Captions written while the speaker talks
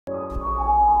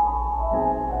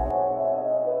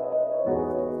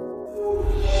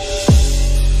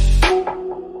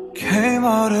came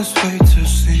all this way to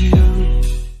see you.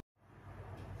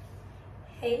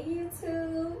 Hey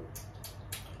YouTube,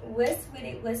 what's with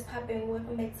it, what's poppin'?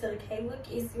 Welcome back to the K Look.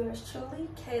 It's yours truly,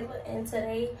 Kayla, and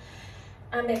today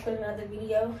I'm back with another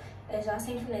video. As y'all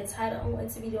seen from the title, I'm going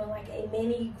to be doing like a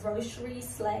mini grocery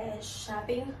 /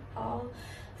 shopping haul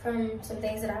from some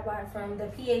things that I bought from the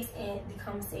Px and the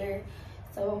Commissary.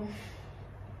 So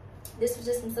this was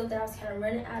just some stuff that I was kind of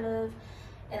running out of,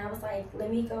 and I was like,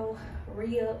 let me go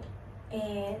re-up.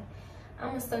 And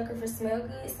I'm a sucker for smell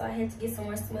good, so I had to get some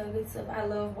more smell good stuff. I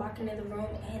love walking in the room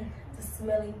and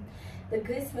the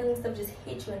good smelling stuff just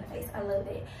hit you in the face. I love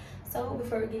that. So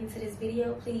before we get into this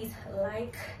video, please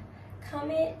like,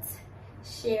 comment,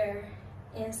 share,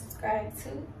 and subscribe to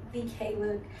the K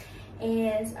Look.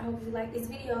 And I hope you like this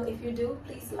video. If you do,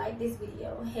 please like this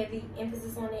video. Heavy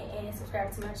emphasis on it, and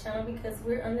subscribe to my channel because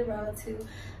we're on the road to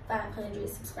 500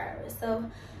 subscribers. So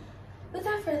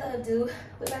without further ado,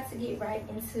 we're about to get right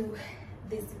into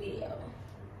this video.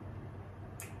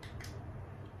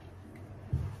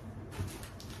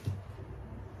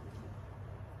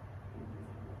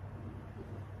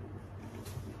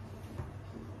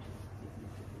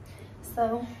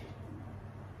 So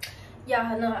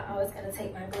y'all know I always gotta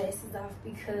take my glasses off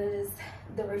because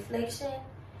the reflection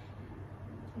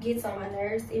gets on my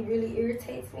nerves. It really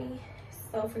irritates me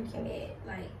so freaking bad.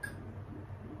 Like,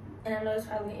 and I know it's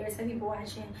probably gonna irritate people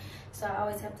watching, so I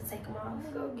always have to take them off. I'm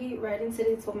gonna go get right into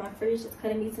this with my fridge. Just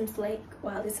cutting me some slack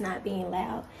while it's not being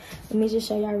loud. Let me just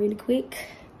show y'all really quick.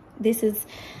 This is,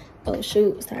 oh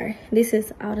shoot, sorry. This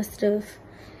is all the stuff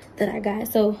that I got.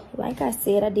 So like I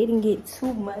said, I didn't get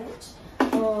too much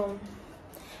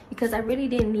because I really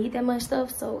didn't need that much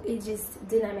stuff, so it just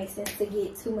did not make sense to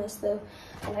get too much stuff.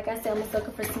 And like I said, I'm a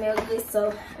sucker for smell good,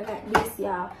 so I got this,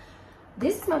 y'all.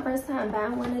 This is my first time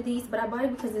buying one of these, but I bought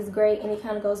it because it's great and it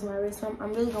kind of goes in my restroom.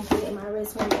 I'm really gonna put it in my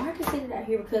restroom, but I can sit it out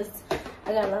here because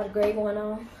I got a lot of gray going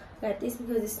on. I got this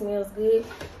because it smells good.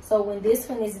 So when this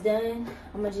one is done,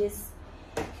 I'm gonna just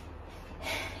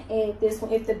add this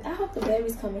one. I hope the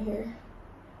berries come in here,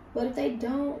 but if they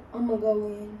don't, I'm gonna go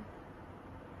in.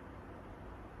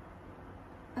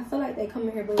 I feel like they come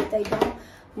in here, but if they don't,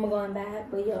 I'm gonna go and buy it.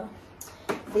 But yeah,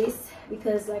 this,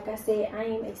 because like I said, I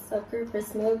am a sucker for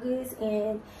smell goods,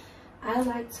 and I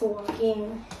like to walk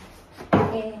in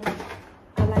and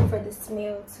I like for the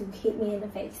smell to hit me in the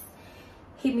face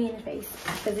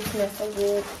because it smells so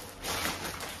good.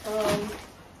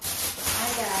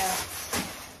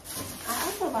 I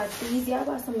also bought these. Y'all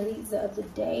bought some of these the other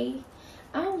day.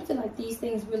 I don't feel like these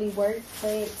things really work,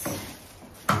 but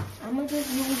I'm gonna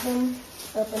just use them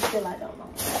up until I don't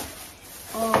know.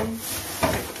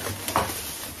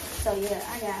 So yeah,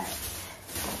 I got,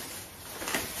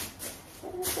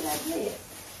 what else did I get?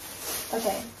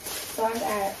 Okay, so I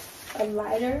got a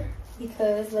lighter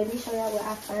because let me show y'all what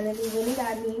I finally really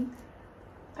got me.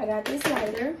 I got this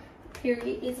lighter,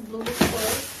 period. It's blue, of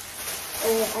course.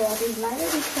 And I got this lighter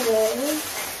because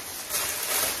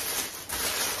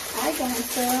I got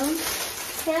some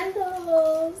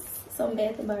candles, some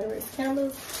Bath and Body Works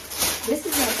candles. This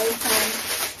is my first time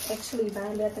actually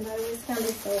buying Bath and Body Works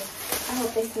candles, so I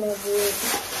hope they smell good.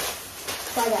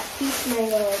 So I got peach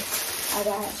mango, I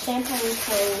got champagne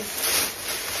toast,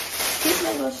 peach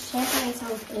mango, champagne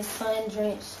toast, and sun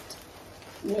drenched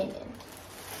linen.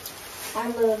 I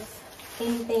love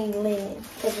anything linen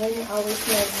because linen always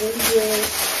smells really good.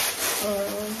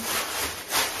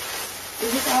 It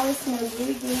just always smells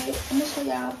really good. I'm gonna show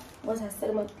y'all once I set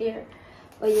them up there.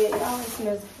 But yeah, it always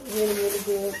smells really, really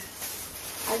good.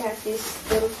 I got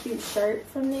this little cute shirt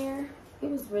from there. It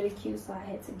was really cute, so I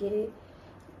had to get it.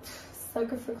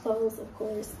 Sucker for clothes, of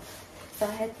course. So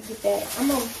I had to get that. I'm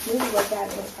gonna really work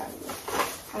out in probably.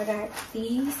 I got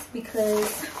these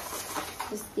because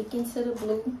just sticking to the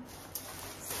blue.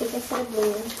 Sticking to the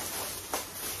blue.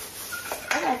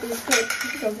 I got this clip.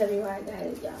 Please don't tell me why I got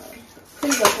it, y'all.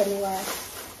 Please don't tell me why.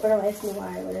 Or don't ask me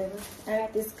why, or whatever. I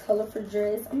got this colorful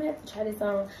dress. I'm gonna have to try this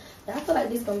on. And I feel like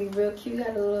this is gonna be real cute.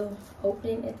 Got a little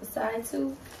opening at the side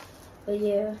too. But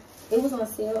yeah, it was on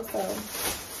sale, so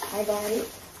I got it.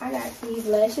 I got these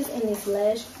lashes in this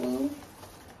lash glue,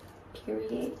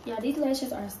 period. Yeah, these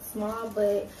lashes are small,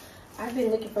 but I've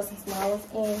been looking for some small ones.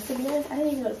 And to be honest, I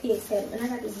didn't even know the PX had them. And I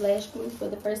got this lash glue for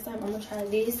the first time. I'm gonna try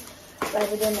this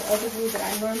rather than the other glue that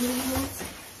I normally use.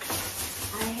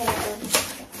 I have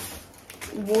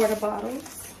water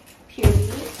bottles,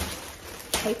 period.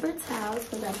 Paper towels,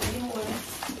 because I really want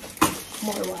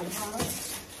more water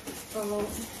bottles.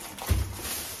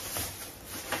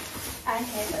 I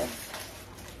have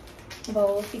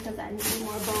bowls because I need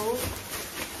more bowls.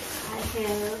 I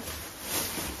have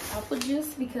apple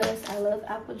juice because I love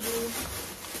apple juice.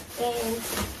 and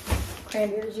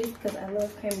cranberry juice because I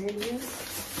love cranberry juice.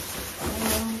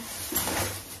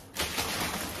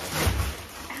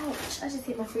 Ouch, I just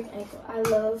hit my freaking ankle. I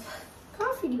love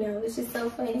coffee now. It's just so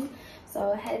funny.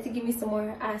 So I had to give me some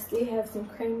more. I still have some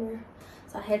creamer.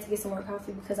 So I had to get some more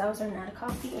coffee because I was running out of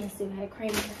coffee and still had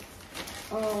creamer.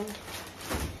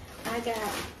 I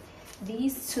got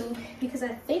these two because I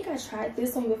think I tried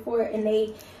this one before and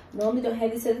they normally don't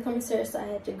have these at the commissary, so I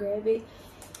had to grab it.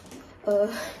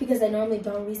 Because they normally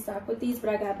don't restock with these, but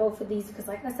I got both of these because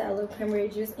like I said, I love cranberry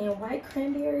juice, and white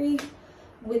cranberry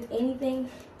with anything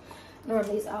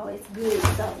normally is always good.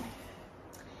 So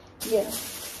yeah.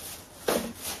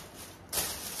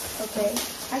 Okay,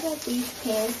 I got these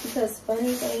pants because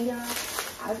funny thing, y'all,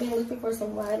 I've been looking for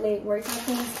some wide leg workout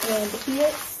pants and the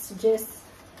Px just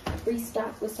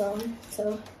restocked with some,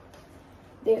 so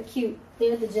they're cute.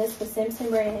 They're the Just for Simpson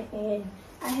brand, and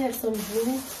I have some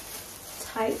blue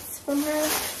tights from her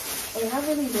and I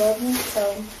really love them,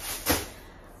 so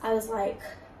I was like,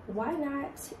 why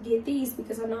not get these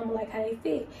because I know I'm gonna like how they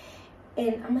fit.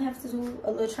 And I'm gonna have to do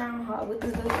a little try on haul with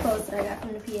these little clothes that I got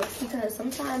from the Px because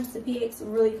sometimes the Px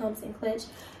really comes in clutch.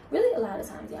 Really, a lot of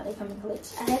times, y'all, they come in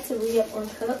clutch. I had to re-up on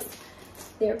cups.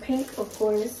 They're pink, of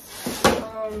course.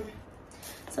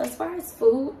 So as far as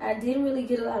food, I didn't really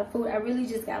get a lot of food. I really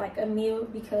just got like a meal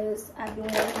because I've been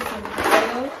working some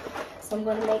Alfredo. So I'm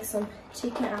gonna make some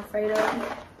chicken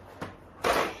Alfredo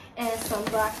and some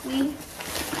broccoli.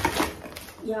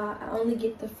 Y'all, I only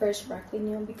get the fresh broccoli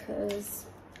now because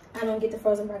I don't get the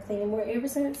frozen broccoli anymore. Ever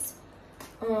since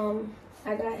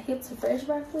I got hip to fresh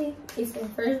broccoli, it's been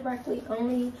fresh broccoli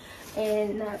only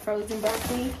and not frozen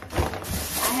broccoli.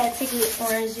 I had to get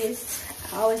oranges.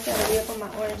 I always gotta re-up on my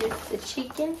oranges. The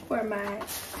chicken for my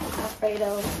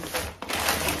Alfredo,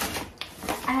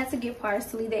 I had to get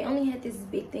parsley. They only had this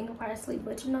big thing of parsley,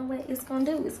 but you know what? It's gonna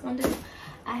do. It's gonna do.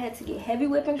 I had to get heavy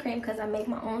whipping cream because I make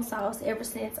my own sauce. Ever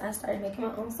since I started making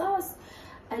my own sauce,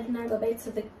 I did not go back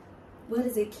to the, what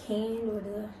is it, canned or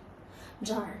the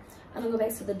jar. I don't go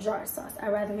back to the jar sauce.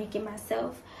 I'd rather make it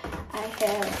myself. I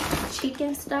have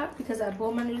chicken stock because I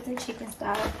boil my noodles in chicken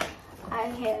stock. I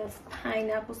have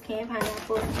pineapples, canned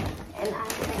pineapples, and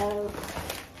I have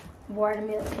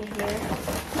watermelon in here,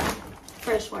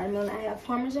 fresh watermelon. I have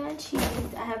Parmesan cheese.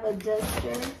 I have a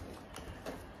duster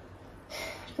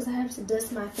because I have to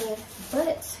dust my fan.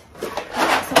 But so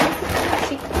I'm gonna put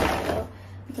chicken though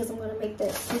because I'm gonna make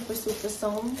that super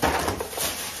soon.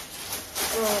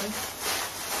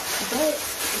 But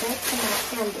back to my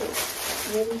candles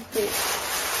really quick.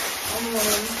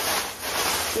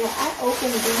 Yeah, I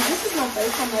opened these. This is my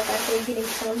first time like I said getting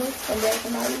candles from Bath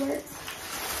and Body Works,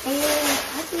 and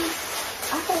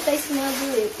I hope they smell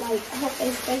good. Like I hope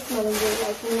they smell good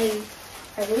like when they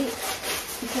are lit,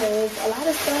 because a lot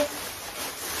of stuff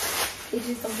it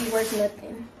just don't be worth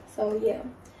nothing. So yeah,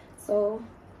 so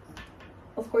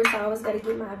of course I always gotta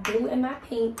get my blue and my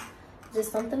pink.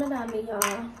 Just something about me,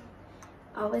 y'all.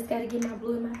 I always gotta get my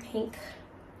blue and my pink.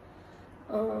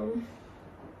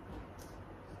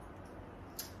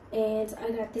 And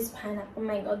I got this pineapple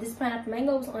mango. This pineapple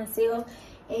mango was on sale,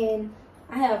 and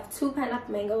I have 2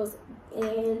 pineapple mangoes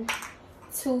and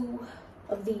 2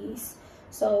 of these.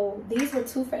 So these were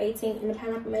 2 for $18, and the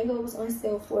pineapple mango was on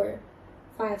sale for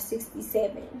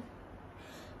 $5.67.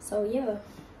 So yeah,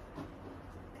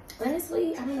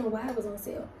 honestly, I don't know why it was on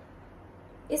sale.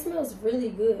 It smells really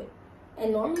good.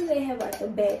 And normally they have like the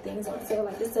bad things on sale,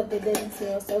 like the stuff that doesn't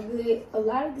smell so good. A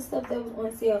lot of the stuff that was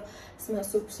on sale smells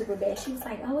super bad. She was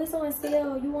like, oh, it's on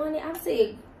sale, you want it? I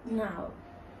said, no.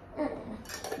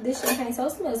 This champagne so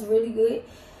smells really good.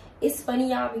 It's funny,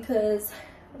 y'all, because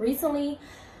recently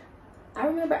I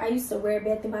remember I used to wear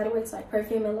Bath and Body Works like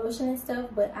perfume and lotion and stuff,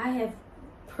 but I have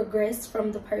progressed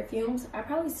from the perfumes. I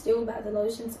probably still buy the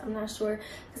lotions, I'm not sure,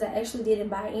 because I actually didn't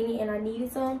buy any and I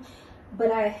needed some. But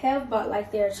I have bought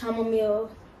like their chamomile,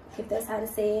 if that's how to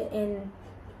say it, and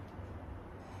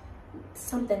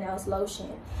something else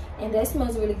lotion, and that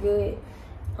smells really good.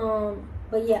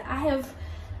 But yeah, I have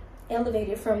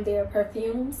elevated from their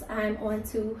perfumes. I'm on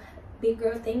to big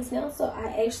girl things now, so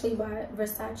I actually bought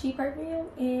Versace perfume,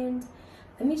 and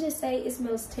let me just say it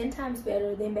smells 10 times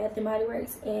better than Bath and Body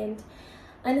Works. And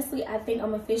honestly, I think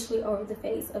I'm officially over the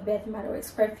phase of Bath and Body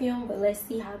Works perfume, but let's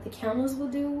see how the candles will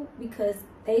do, because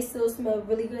they still smell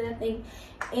really good, I think,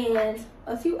 and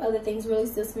a few other things really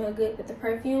still smell good, but the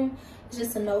perfume is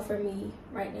just a no for me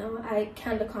right now. I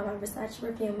kind of call my Versace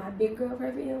perfume my big girl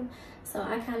perfume, so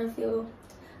I kind of feel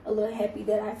a little happy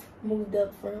that I've moved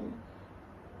up from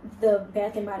the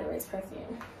Bath and Body Works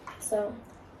perfume. So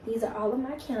these are all of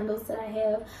my candles that I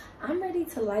have. I'm ready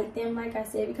to light them, like I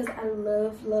said, because I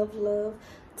love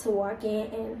to walk in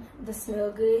and the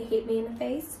smell good hit me in the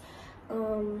face.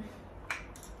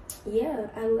 Yeah,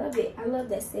 I love it. I love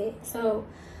that set. So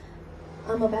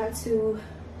I'm about to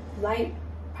light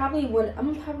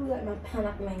I'm probably like my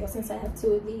pineapple mango, since I have 2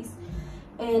 of these.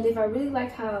 And if I really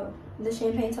like how the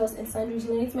champagne toast and sundries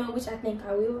linen smell, which I think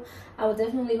I will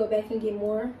definitely go back and get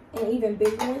more and even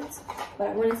bigger ones. But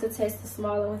I wanted to test the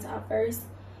smaller ones out first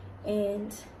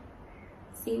and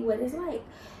see what it's like.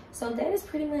 So that is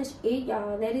pretty much it,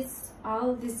 y'all. That is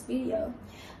all of this video.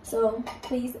 So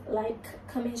please like,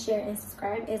 comment, share, and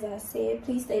subscribe. As I said,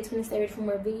 please stay tuned and stay ready for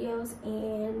more videos.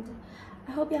 And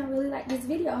I hope y'all really like this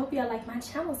video. I hope y'all like my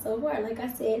channel so far. Like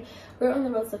I said, we're on the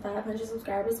road to 500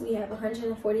 subscribers. We have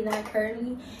 149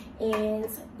 currently. And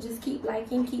just keep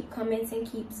liking, keep commenting,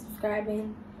 keep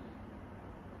subscribing.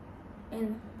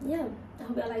 And yeah, I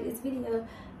hope y'all like this video.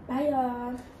 Bye,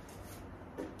 y'all.